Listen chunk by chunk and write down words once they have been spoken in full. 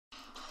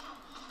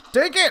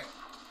Take it!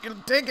 You'll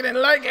take it and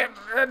like it!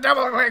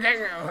 Double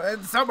clicking!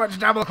 It's so much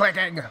double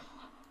clicking!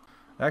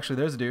 Actually,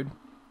 there's a dude.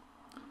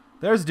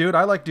 There's a dude.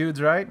 I like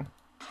dudes, right?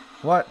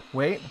 What?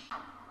 Wait.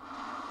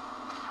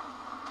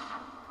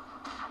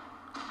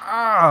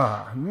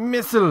 Ah,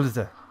 missiles!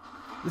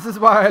 This is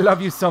why I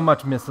love you so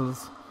much,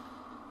 missiles.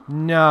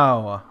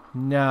 No.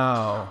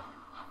 No.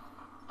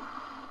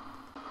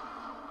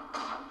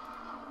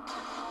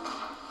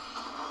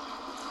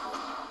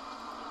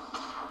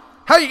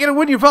 How are you gonna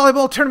win your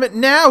volleyball tournament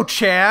now,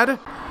 Chad?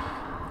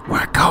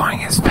 We're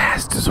going as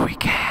fast as we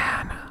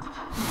can.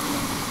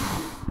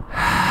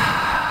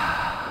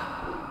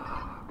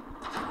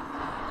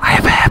 I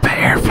have a HEPA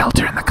air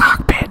filter in the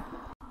cockpit.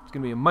 It's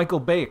gonna be a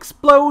Michael Bay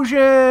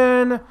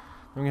explosion.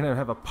 We're gonna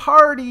have a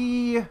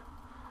party. They're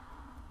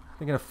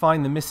gonna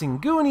find the missing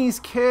Goonies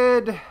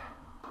kid.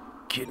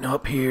 Getting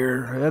up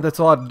here. Yeah, that's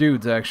a lot of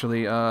dudes,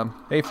 actually.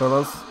 Hey,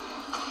 fellas.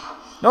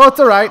 No, it's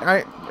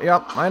alright.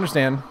 Yep, I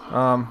understand.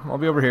 I'll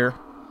be over here.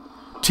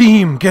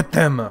 Team, get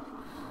them!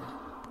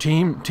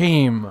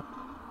 Team.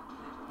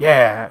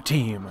 Yeah,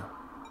 team.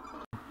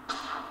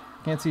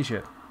 Can't see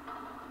shit.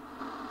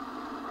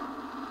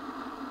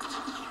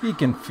 You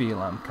can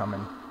feel I'm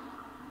coming.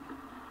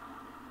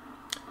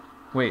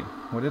 Wait,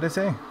 what did I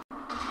say?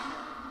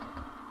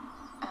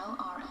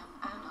 LRM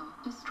ammo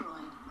destroyed.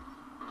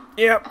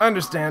 Yep,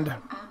 understand. Ammo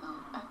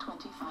at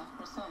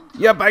 25%.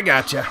 Yep, I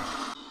gotcha.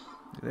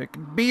 There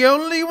can be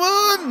only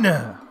one!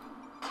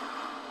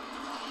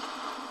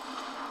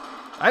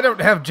 I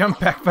don't have jump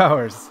pack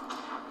powers.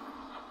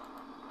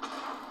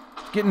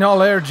 Getting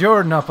all Air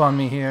Jordan up on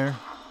me here.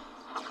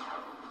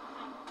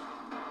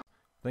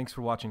 Thanks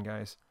for watching,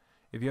 guys.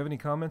 If you have any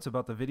comments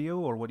about the video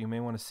or what you may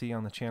want to see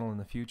on the channel in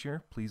the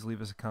future, please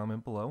leave us a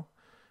comment below.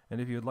 And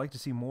if you would like to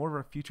see more of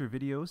our future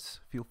videos,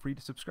 feel free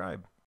to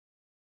subscribe.